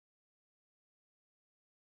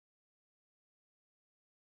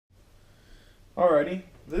Alrighty,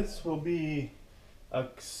 this will be a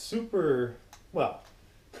super, well,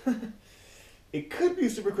 it could be a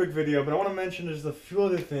super quick video, but I want to mention just a few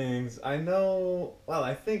other things. I know, well,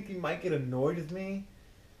 I think you might get annoyed with me,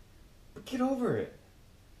 but get over it.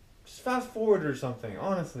 Just fast forward or something,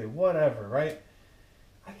 honestly, whatever, right?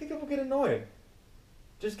 I think people get annoyed.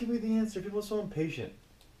 Just give me the answer. People are so impatient.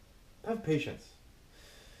 Have patience.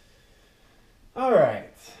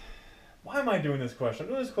 Alright. Why am I doing this question?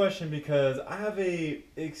 I'm doing this question because I have a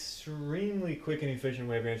extremely quick and efficient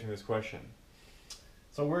way of answering this question.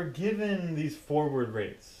 So we're given these forward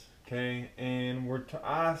rates, okay? And we're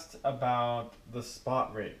asked about the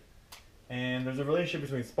spot rate. And there's a relationship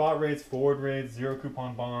between spot rates, forward rates, zero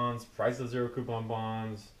coupon bonds, price of zero coupon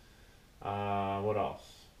bonds. What else?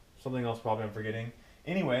 Something else probably I'm forgetting.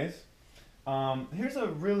 Anyways, here's a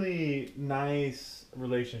really nice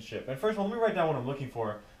relationship. And first of all, let me write down what I'm looking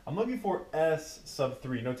for. I'm looking for S sub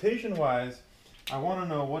 3. Notation-wise, I want to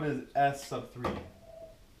know what is S sub 3.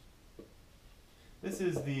 This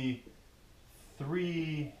is the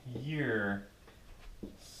 3-year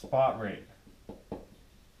spot rate.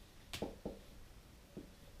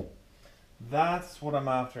 That's what I'm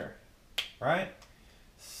after, right?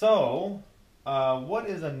 So, what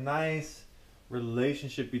is a nice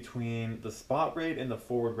relationship between the spot rate and the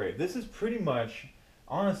forward rate? This is pretty much,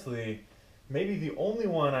 honestly, maybe the only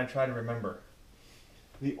one I try to remember.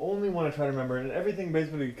 The only one I try to remember, and everything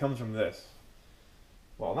basically comes from this.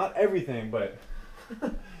 Well, not everything, but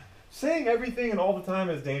saying everything and all the time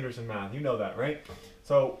is dangerous in math. You know that, right?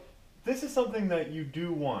 So this is something that you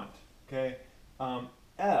do want, okay?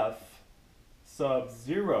 F sub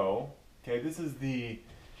 0, okay, this is the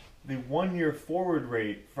 1-year forward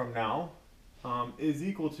rate from now, is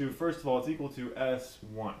equal to, first of all, it's equal to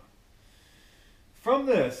S1. From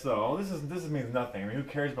this, though, this means nothing. I mean, who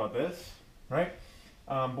cares about this, right?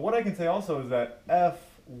 But what I can say also is that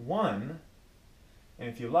F1, and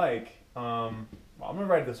if you like, well, I'm going to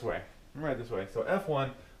write it this way. So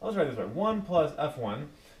F1, let's write it this way. 1 plus F1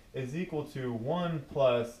 is equal to 1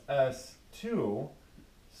 plus S2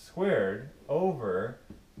 squared over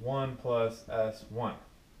 1 plus S1.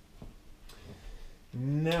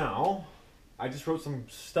 Now, I just wrote some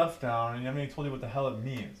stuff down, and I haven't even told you what the hell it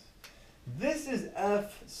means. This is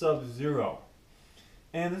F sub 0.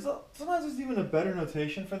 And sometimes there's even a better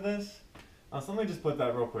notation for this. So let me just put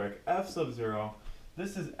that real quick. F sub 0.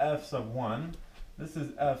 This is F sub 1. This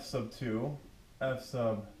is F sub 2. F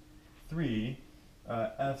sub 3.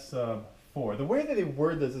 F sub 4. The way that they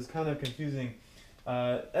word this is kind of confusing.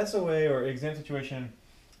 SOA, or exam situation,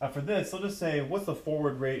 for this, they'll just say, what's the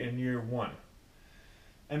forward rate in year 1?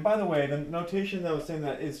 And by the way, the notation that I was saying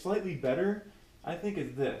that is slightly better, I think,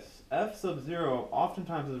 is this. F sub 0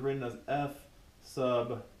 oftentimes is written as F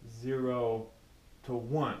sub 0 to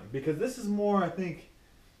 1. Because this is more, I think,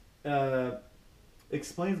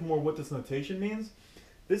 explains more what this notation means.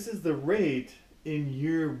 This is the rate in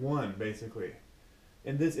year 1, basically.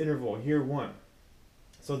 In this interval, year 1.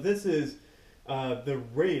 So this is the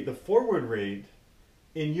rate, the forward rate,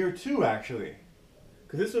 in year 2, actually.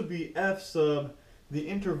 Because this would be F sub the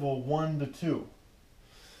interval 1 to 2.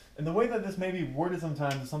 And the way that this may be worded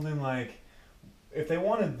sometimes is something like, if they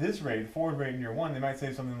wanted this rate, the forward rate in year 1, they might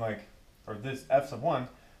say something like, or this F sub 1,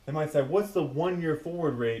 they might say, what's the 1-year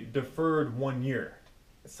forward rate deferred 1 year?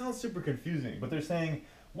 It sounds super confusing, but they're saying,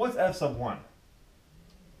 what's F sub 1?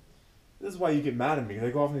 This is why you get mad at me, because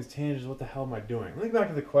I go off on these tangents. What the hell am I doing? Let me get back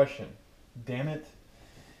to the question. Damn it.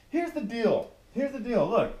 Here's the deal.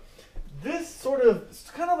 Look, this sort of,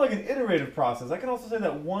 it's kind of like an iterative process. I can also say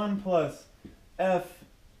that 1 plus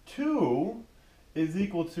F2 is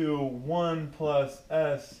equal to 1 plus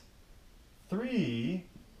S3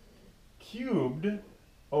 cubed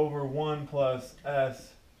over 1 plus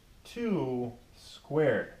S2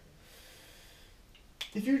 squared.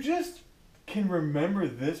 If you just can remember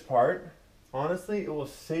this part, honestly, it will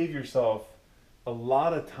save yourself a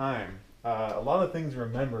lot of time. A lot of things to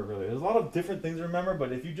remember, really. There's a lot of different things to remember,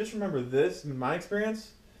 but if you just remember this, in my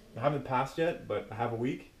experience, I haven't passed yet, but I have a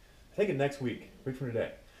week. Take it next week from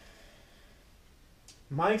today.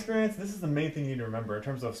 My experience, this is the main thing you need to remember in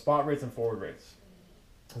terms of spot rates and forward rates.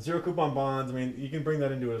 Zero coupon bonds, I mean, you can bring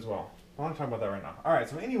that into it as well. I want to talk about that right now. All right,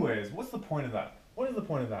 so anyways, what's the point of that? What is the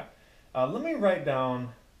point of that? Let me write down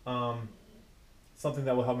something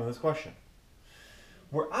that will help me with this question.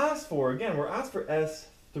 We're asked for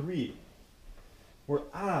S3. We're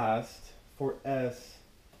asked for S3.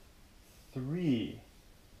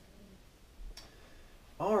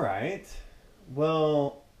 All right.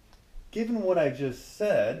 Well, given what I just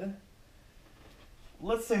said,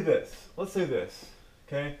 let's say this.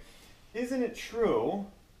 Okay? Isn't it true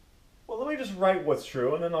Well, let me just write what's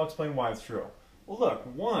true, and then I'll explain why it's true. Well, look,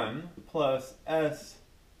 1 plus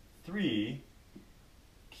S3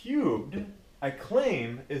 cubed, I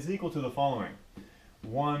claim, is equal to the following.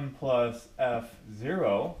 1 plus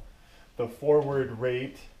F0, the forward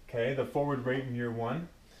rate, okay, the forward rate in year 1,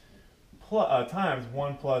 times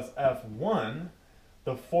 1 plus F1,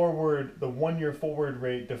 the 1 year forward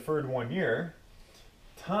rate deferred 1 year,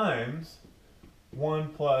 times 1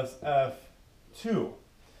 plus F2,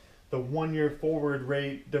 the 1 year forward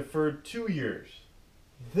rate deferred 2 years.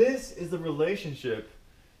 This is the relationship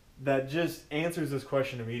that just answers this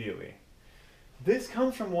question immediately. This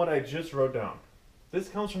comes from what I just wrote down. This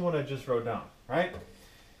comes from what I just wrote down, right?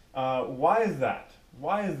 Why is that?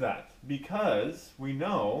 Why is that? Because we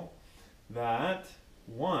know that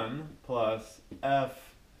 1 plus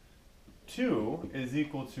F2 is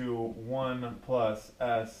equal to 1 plus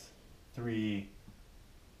S3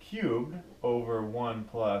 cubed over 1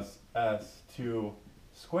 plus S2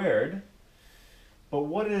 squared. But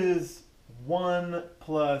what is 1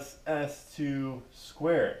 plus S2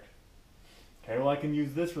 squared? Okay, well I can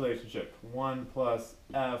use this relationship. 1 plus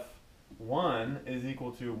F1 is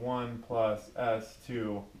equal to 1 plus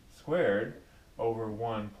S2 squared over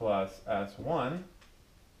 1 plus S1.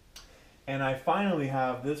 And I finally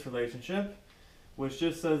have this relationship, which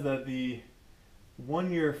just says that the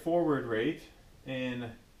 1 year forward rate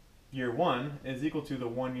in year 1 is equal to the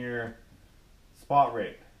 1 year spot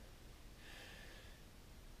rate.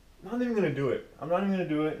 I'm not even going to do it. I'm not even going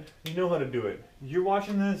to do it. You know how to do it. You're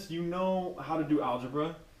watching this, you know how to do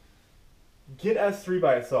algebra. Get S3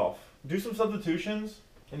 by itself. Do some substitutions,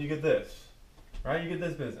 and you get this. Right? You get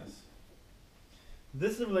this business.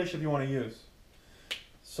 This is the relationship you want to use.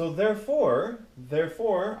 So therefore,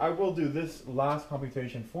 I will do this last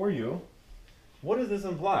computation for you. What does this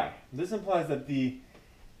imply? This implies that the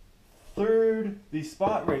 3-year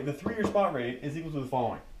spot rate is equal to the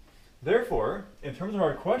following. Therefore, in terms of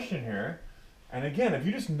our question here, and again, if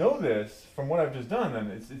you just know this from what I've just done, then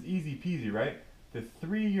it's easy peasy, right? The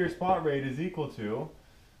 3-year spot rate is equal to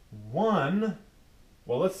 1,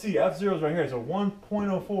 well, let's see, F0 is right here, so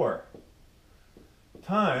 1.04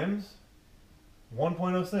 times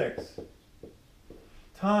 1.06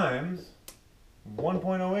 times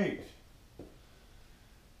 1.08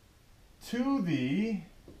 to the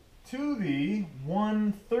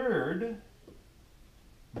 1/3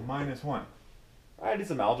 minus 1. I did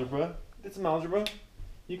some algebra.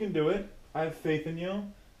 You can do it. I have faith in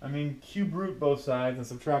you. I mean, cube root both sides and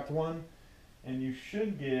subtract 1, and you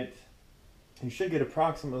should get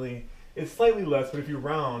approximately, it's slightly less, but if you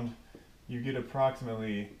round, you get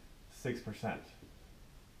approximately 6%.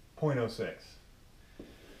 0.06.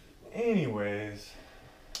 Anyways,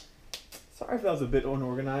 sorry if that was a bit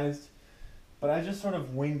unorganized, but I just sort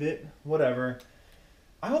of winged it, whatever.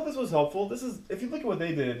 I hope this was helpful. This is, if you look at what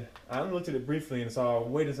they did, I only looked at it briefly and saw,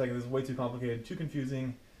 wait a second, this is way too complicated, too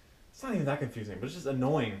confusing. It's not even that confusing, but it's just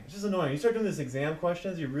annoying. It's just annoying. You start doing this exam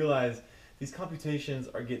questions, you realize these computations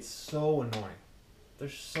get so annoying. They're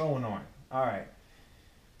so annoying. All right.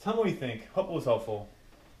 Tell me what you think. Hope it was helpful.